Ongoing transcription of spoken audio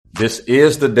This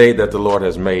is the day that the Lord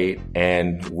has made,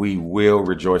 and we will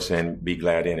rejoice and be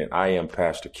glad in it. I am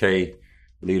Pastor K,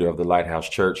 leader of the Lighthouse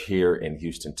Church here in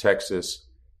Houston, Texas.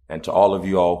 And to all of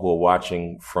you all who are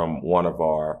watching from one of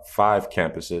our 5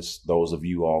 campuses, those of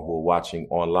you all who are watching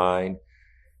online,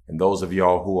 and those of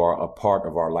y'all who are a part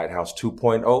of our Lighthouse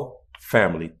 2.0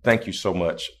 family, thank you so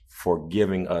much for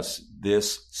giving us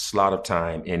this slot of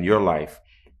time in your life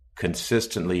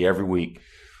consistently every week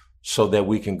so that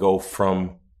we can go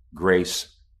from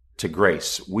grace to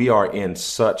grace. We are in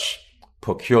such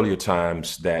peculiar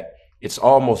times that it's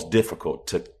almost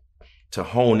difficult to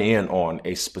hone in on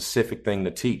a specific thing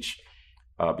to teach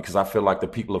because I feel like the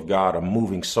people of God are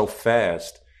moving so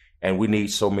fast and we need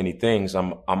so many things.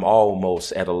 I'm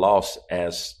almost at a loss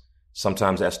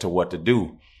sometimes as to what to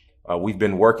do. We've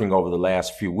been working over the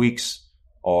last few weeks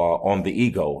on the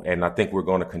ego, and I think we're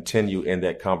going to continue in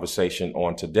that conversation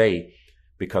on today,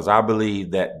 because I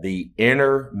believe that the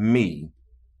inner me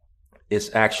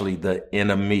is actually the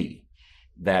enemy,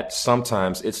 that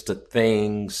sometimes it's the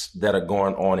things that are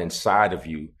going on inside of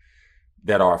you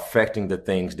that are affecting the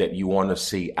things that you want to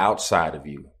see outside of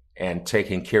you, and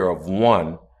taking care of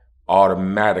one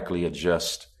automatically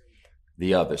adjusts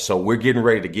the other. So we're getting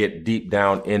ready to get deep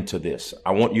down into this.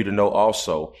 I want you to know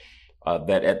also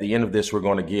that at the end of this, we're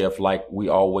going to give like we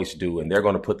always do. And they're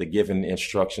going to put the giving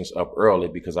instructions up early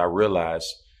because I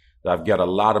realize that I've got a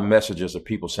lot of messages of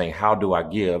people saying, how do I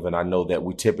give? And I know that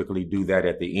we typically do that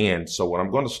at the end. So what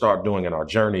I'm going to start doing in our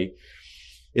journey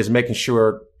is making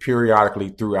sure periodically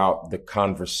throughout the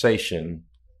conversation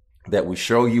that we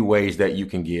show you ways that you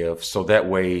can give. So that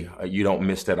way you don't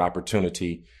miss that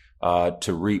opportunity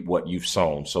to reap what you've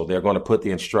sown. So they're going to put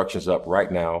the instructions up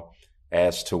right now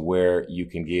as to where you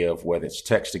can give, whether it's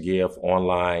text to give,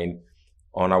 online,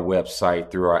 on our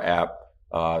website, through our app,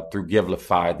 through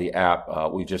Givelify, the app.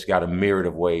 We've just got a myriad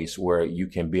of ways where you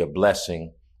can be a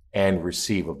blessing and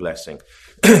receive a blessing.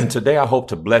 Today, I hope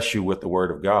to bless you with the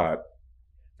word of God.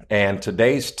 And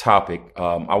today's topic,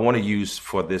 I want to use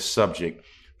for this subject,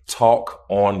 talk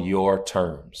on your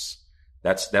terms.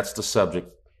 That's the subject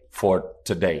for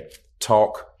today.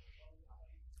 Talk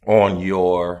on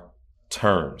your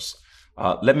terms.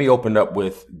 Let me open up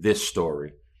with this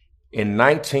story. In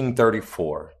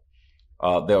 1934,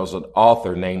 there was an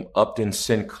author named Upton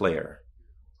Sinclair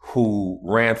who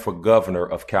ran for governor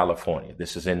of California.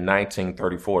 This is in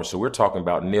 1934. So we're talking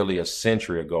about nearly a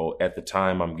century ago at the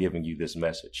time I'm giving you this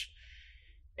message.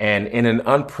 And in an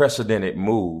unprecedented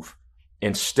move,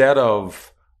 instead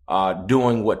of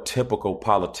doing what typical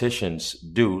politicians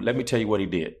do, let me tell you what he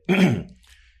did.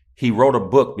 He wrote a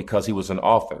book because he was an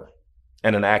author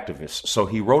and an activist. So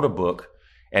he wrote a book,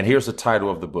 and here's the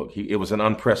title of the book. It was an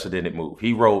unprecedented move.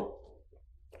 He wrote,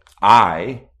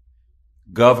 I,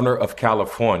 Governor of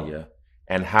California,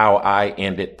 and How I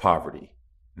Ended Poverty.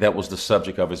 That was the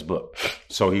subject of his book.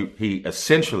 So he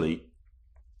essentially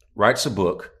writes a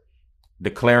book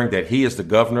declaring that he is the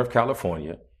governor of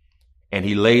California, and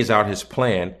he lays out his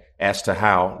plan as to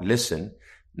how, listen,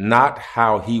 not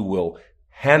how he will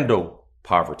handle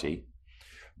poverty,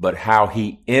 but how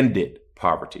he ended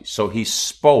poverty. So he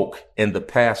spoke in the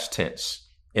past tense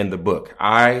in the book.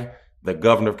 I, the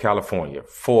governor of California,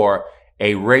 for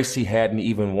a race he hadn't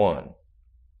even won,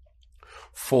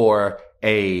 for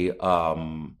a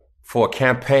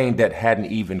campaign that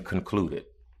hadn't even concluded.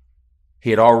 He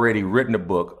had already written a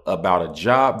book about a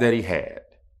job that he had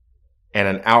and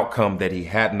an outcome that he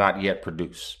had not yet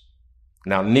produced.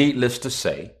 Now, needless to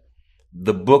say,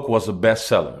 the book was a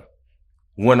bestseller,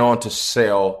 went on to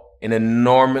sell an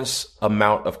enormous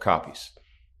amount of copies.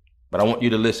 But I want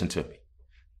you to listen to me.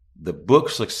 The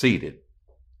book succeeded,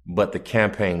 but the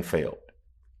campaign failed.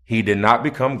 He did not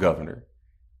become governor,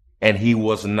 and he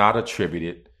was not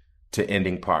attributed to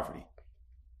ending poverty.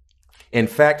 In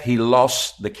fact, he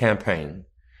lost the campaign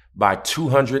by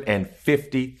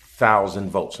 250,000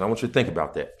 votes. And I want you to think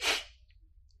about that.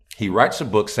 He writes a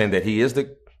book saying that he is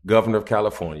the governor of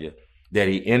California, that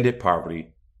he ended poverty,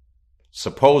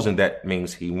 supposing that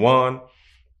means he won.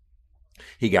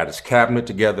 He got his cabinet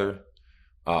together.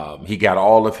 He got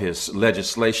all of his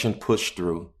legislation pushed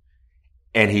through,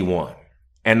 and he won.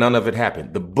 And none of it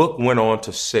happened. The book went on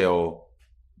to sell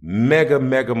mega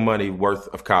money worth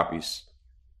of copies.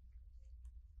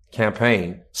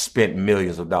 Campaign spent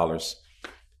millions of dollars,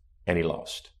 and he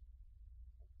lost.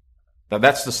 Now,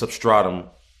 that's the substratum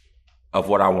of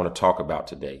what I want to talk about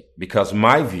today, because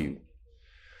my view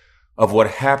of what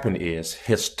happened is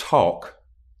his talk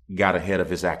got ahead of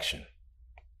his action.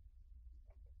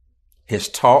 His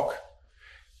talk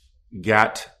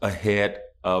got ahead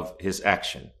of his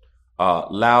action.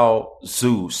 Lao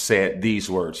Tzu said these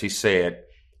words. He said,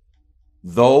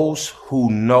 those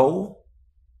who know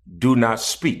do not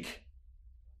speak,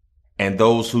 and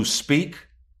those who speak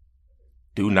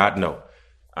do not know.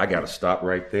 I got to stop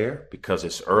right there because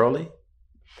it's early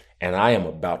and I am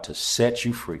about to set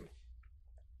you free.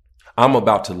 I'm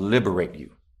about to liberate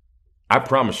you. I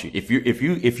promise you, if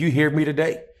you hear me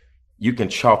today, you can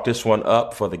chalk this one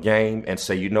up for the game and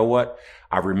say, you know what?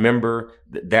 I remember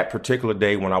that particular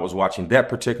day when I was watching that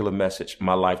particular message,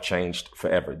 my life changed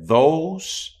forever.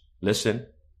 Those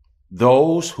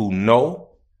who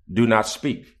know do not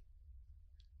speak.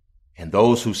 And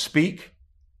those who speak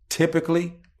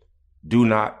typically do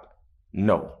not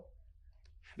know.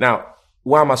 Now,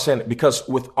 why am I saying it? Because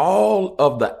with all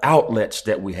of the outlets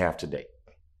that we have today,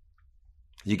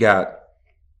 you got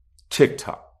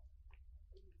TikTok,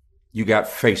 you got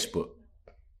Facebook,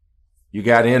 you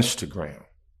got Instagram,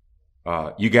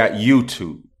 you got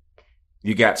YouTube,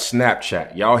 you got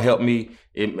Snapchat. Y'all help me.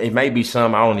 It may be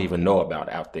some I don't even know about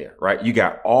out there, right? You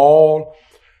got all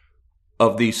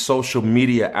of these social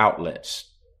media outlets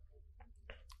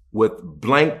with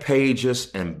blank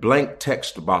pages and blank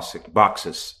text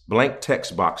boxes,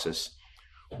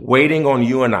 waiting on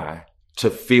you and I to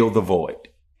fill the void.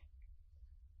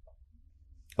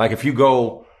 Like if you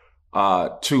go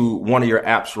to one of your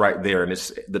apps right there and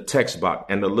it's the text box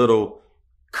and the little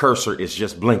cursor is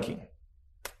just blinking,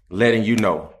 letting you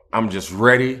know I'm just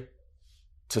ready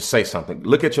to say something.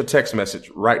 Look at your text message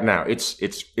right now.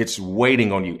 It's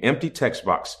waiting on you. Empty text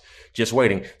box, just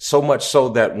waiting. So much so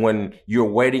that when you're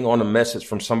waiting on a message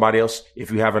from somebody else, if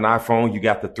you have an iPhone, you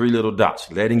got the 3 little dots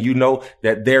letting you know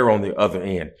that they're on the other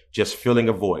end, just filling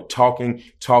a void, talking.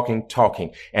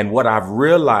 And what I've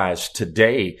realized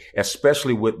today,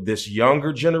 especially with this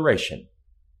younger generation,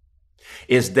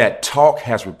 is that talk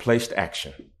has replaced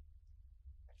action.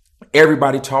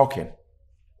 Everybody's talking.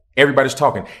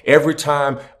 Every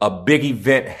time a big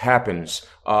event happens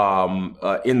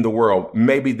in the world,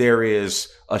 maybe there is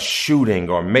a shooting,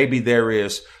 or maybe there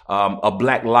is a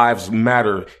Black Lives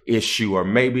Matter issue, or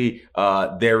maybe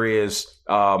there is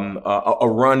a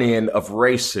run-in of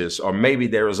races, or maybe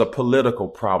there is a political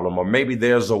problem, or maybe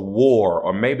there's a war,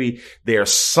 or maybe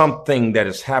there's something that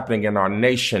is happening in our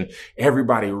nation.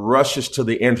 Everybody rushes to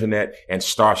the internet and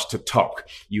starts to talk.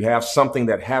 You have something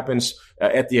that happens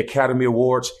at the Academy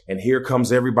Awards, and here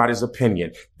comes everybody's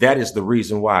opinion. That is the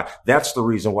reason why. That's the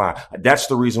reason why. That's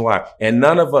the reason why. And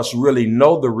none of us really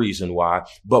know the reason why,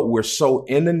 but we're so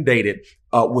inundated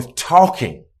with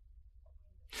talking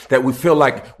that we feel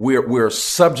like we're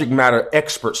subject matter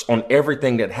experts on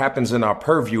everything that happens in our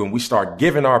purview, and we start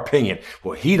giving our opinion.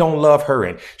 Well, he don't love her,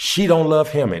 and she don't love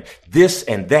him, and this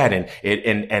and that,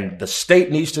 and the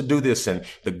state needs to do this, and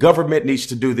the government needs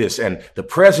to do this, and the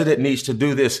president needs to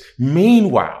do this.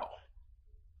 Meanwhile,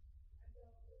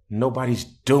 nobody's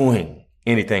doing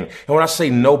anything. And when I say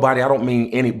nobody, I don't mean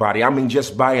anybody. I mean,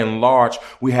 just by and large,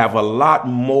 we have a lot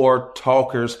more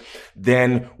talkers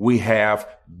than we have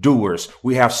doers.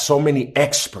 We have so many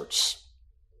experts,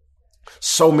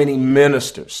 so many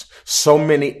ministers, so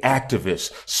many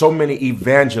activists, so many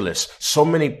evangelists, so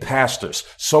many pastors,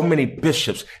 so many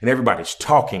bishops, and everybody's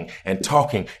talking.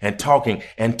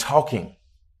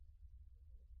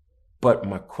 But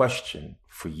my question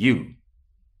for you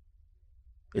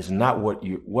is not what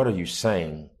are you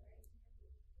saying?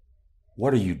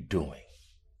 What are you doing?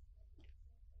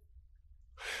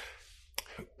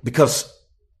 Because,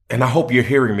 and I hope you're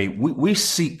hearing me, we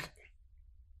seek,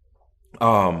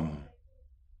 let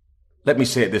me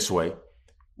say it this way.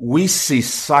 We see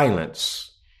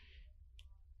silence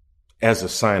as a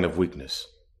sign of weakness.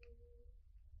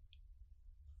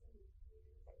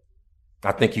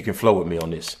 I think you can flow with me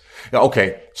on this.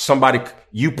 Okay,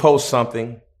 you post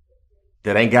something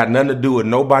that ain't got nothing to do with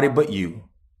nobody but you.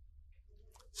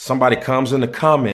 Somebody comes in the comments